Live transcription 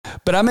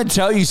But I'm going to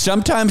tell you,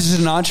 sometimes as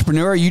an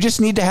entrepreneur, you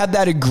just need to have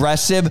that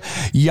aggressive,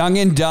 young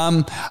and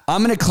dumb,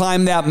 I'm going to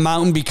climb that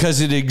mountain because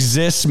it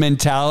exists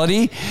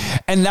mentality.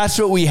 And that's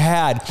what we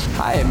had.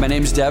 Hi, my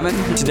name's Devin.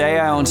 Today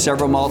I own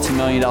several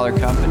multi-million-dollar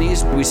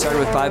companies. We started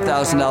with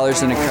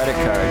 $5,000 in a credit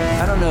card.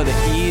 I don't know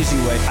the easy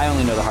way. I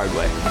only know the hard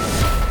way.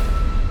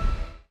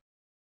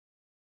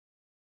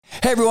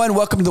 Hey everyone,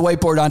 welcome to the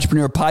Whiteboard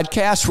Entrepreneur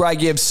Podcast, where I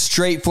give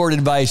straightforward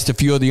advice to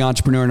fuel the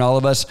entrepreneur in all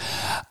of us.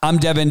 I'm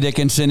Devin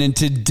Dickinson, and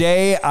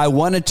today I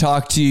want to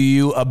talk to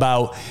you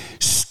about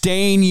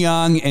staying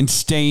young and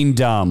staying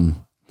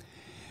dumb.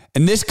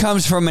 And this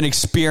comes from an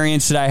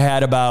experience that I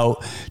had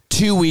about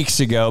 2 weeks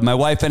ago. My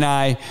wife and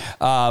I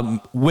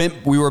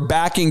we were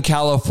back in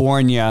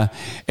California,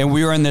 and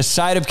we were in the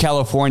side of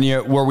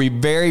California where we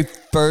very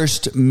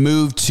first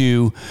moved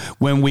to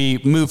when we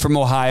moved from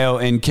Ohio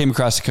and came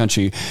across the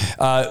country.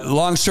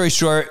 Long story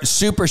short,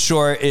 super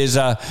short, is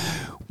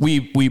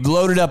we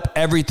loaded up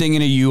everything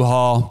in a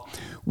U-Haul.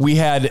 We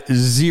had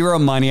zero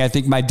money. I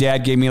think my dad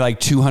gave me like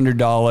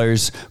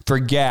 $200 for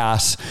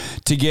gas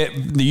to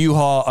get the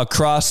U-Haul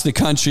across the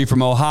country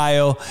from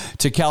Ohio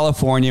to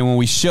California. When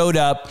we showed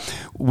up,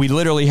 we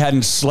literally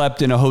hadn't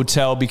slept in a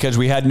hotel because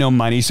we had no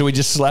money. So we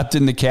just slept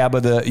in the cab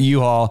of the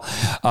U-Haul.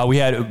 We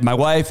had my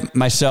wife,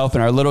 myself,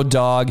 and our little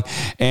dog.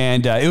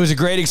 And it was a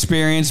great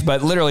experience,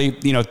 but literally,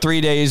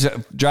 3 days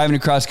driving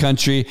across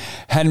country,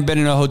 hadn't been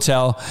in a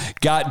hotel,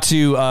 got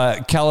to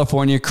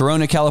California,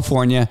 Corona,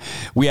 California.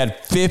 We had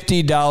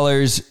 $50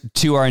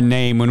 to our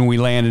name when we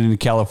landed in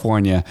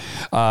California.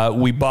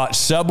 We bought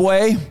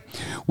Subway.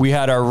 We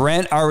had our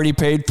rent already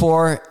paid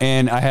for,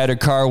 and I had a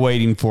car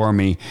waiting for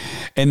me.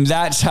 And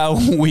that's how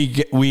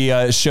we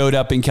showed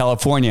up in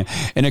California.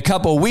 And a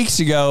couple of weeks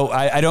ago,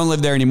 I don't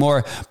live there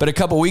anymore, but a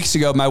couple of weeks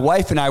ago, my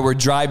wife and I were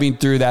driving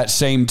through that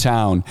same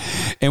town,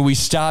 and we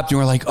stopped and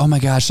we're like, oh my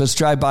gosh, let's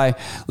drive by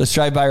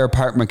our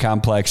apartment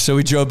complex. So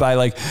we drove by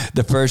like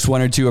the first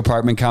one or two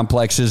apartment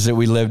complexes that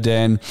we lived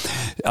in,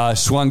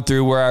 swung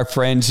through where our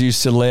friends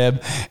used to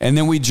live. And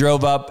then we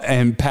drove up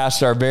and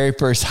passed our very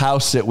first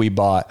house that we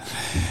bought.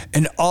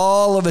 And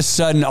all of a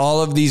sudden,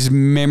 all of these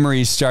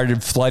memories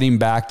started flooding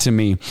back to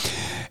me.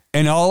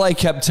 And all I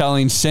kept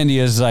telling Cindy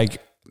is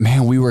like,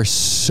 man, we were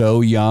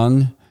so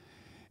young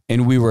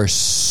and we were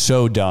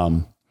so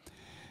dumb.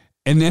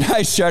 And then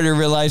I started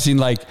realizing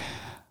like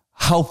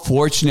how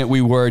fortunate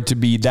we were to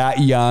be that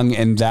young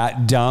and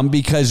that dumb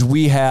because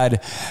we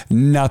had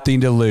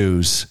nothing to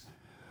lose.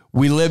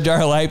 We lived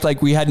our life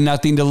like we had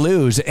nothing to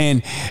lose.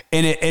 And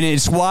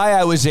it's why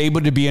I was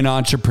able to be an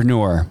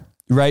entrepreneur,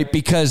 right?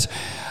 Because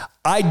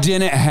I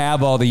didn't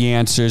have all the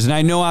answers. And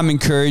I know I'm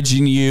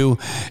encouraging you,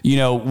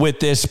 with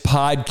this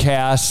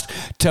podcast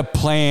to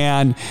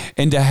plan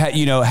and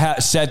to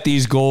set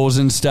these goals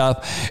and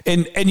stuff.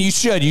 And you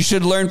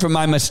should learn from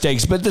my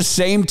mistakes. But at the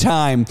same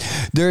time,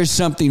 there is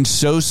something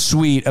so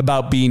sweet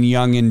about being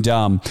young and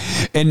dumb.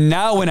 And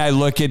now when I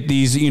look at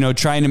these,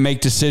 trying to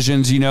make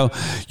decisions,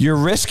 you're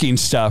risking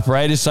stuff,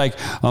 right? It's like,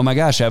 oh my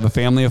gosh, I have a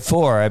family of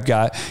 4. I've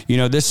got,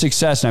 this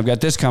success, and I've got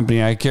this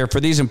company. I care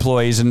for these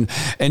employees.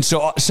 And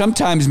so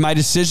sometimes my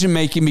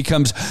decision-making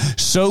becomes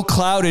so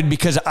clouded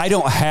because I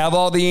don't have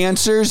all the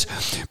answers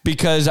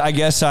because I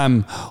guess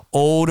I'm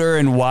older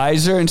and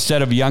wiser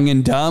instead of young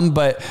and dumb.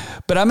 But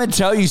I'm going to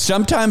tell you,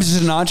 sometimes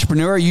as an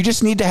entrepreneur, you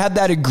just need to have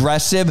that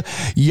aggressive,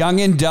 young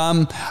and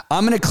dumb,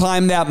 I'm going to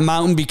climb that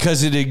mountain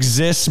because it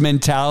exists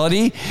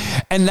mentality.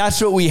 And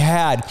that's what we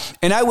had.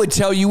 And I would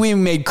tell you, we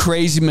made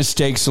crazy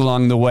mistakes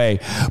along the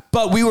way,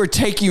 but we were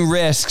taking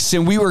risks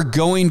and we were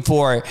going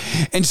for it.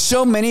 And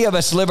so many of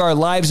us live our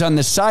lives on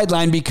the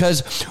sideline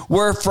because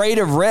we're afraid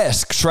of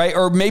risks, right?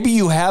 Or maybe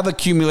you have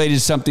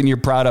accumulated something you're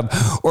proud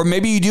of, or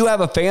maybe you do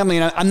have a family.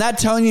 And I'm not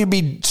telling you to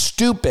be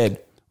stupid.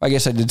 I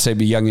guess I did say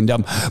be young and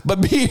dumb,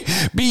 but be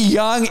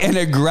young and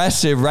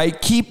aggressive, right?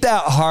 Keep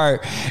that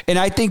heart. And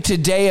I think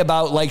today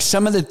about like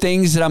some of the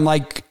things that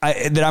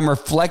that I'm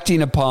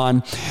reflecting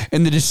upon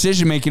in the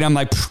decision making, I'm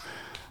like,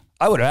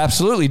 I would have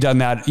absolutely done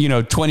that,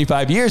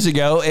 25 years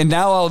ago. And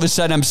now all of a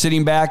sudden I'm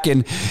sitting back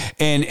and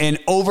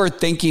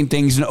overthinking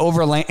things and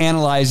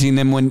overanalyzing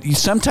them when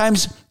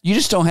sometimes you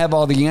just don't have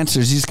all the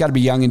answers. You just got to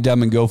be young and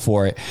dumb and go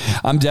for it.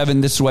 I'm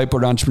Devin. This is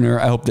Whiteboard Entrepreneur.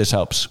 I hope this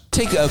helps.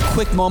 Take a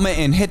quick moment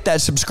and hit that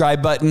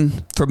subscribe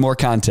button for more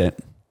content.